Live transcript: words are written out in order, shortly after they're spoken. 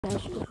Oh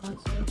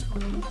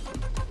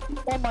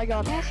my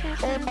god.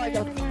 Oh my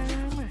god.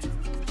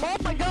 Oh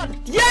my god.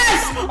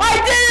 Yes!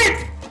 I did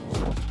it!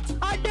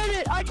 I did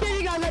it! I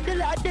did it, guys! I did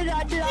it! I did it!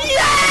 I did it!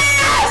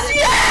 Yes!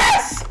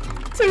 Yes!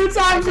 2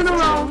 times in a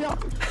row.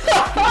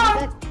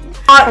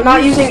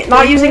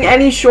 Not using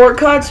any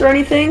shortcuts or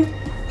anything.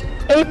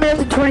 8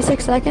 minutes and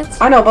 26 seconds.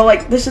 I know, but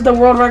like this is the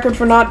world record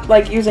for not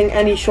like using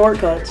any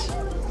shortcuts.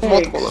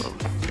 Multiple of them.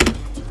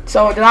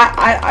 So did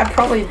I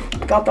probably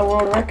got the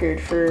world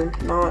record for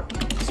not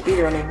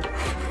speedrunning.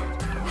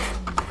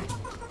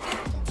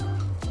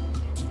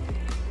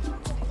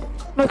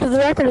 No, because the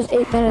record is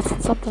 8 minutes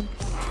and something.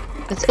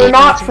 It's For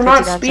not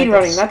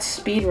speedrunning. That's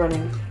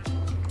speedrunning.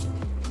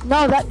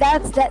 No,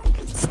 that's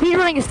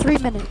speedrunning is 3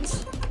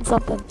 minutes and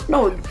something.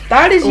 No,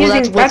 that is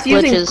using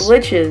using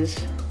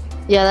glitches.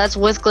 Yeah, that's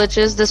with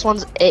glitches. This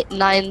one's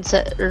 9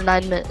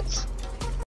 minutes.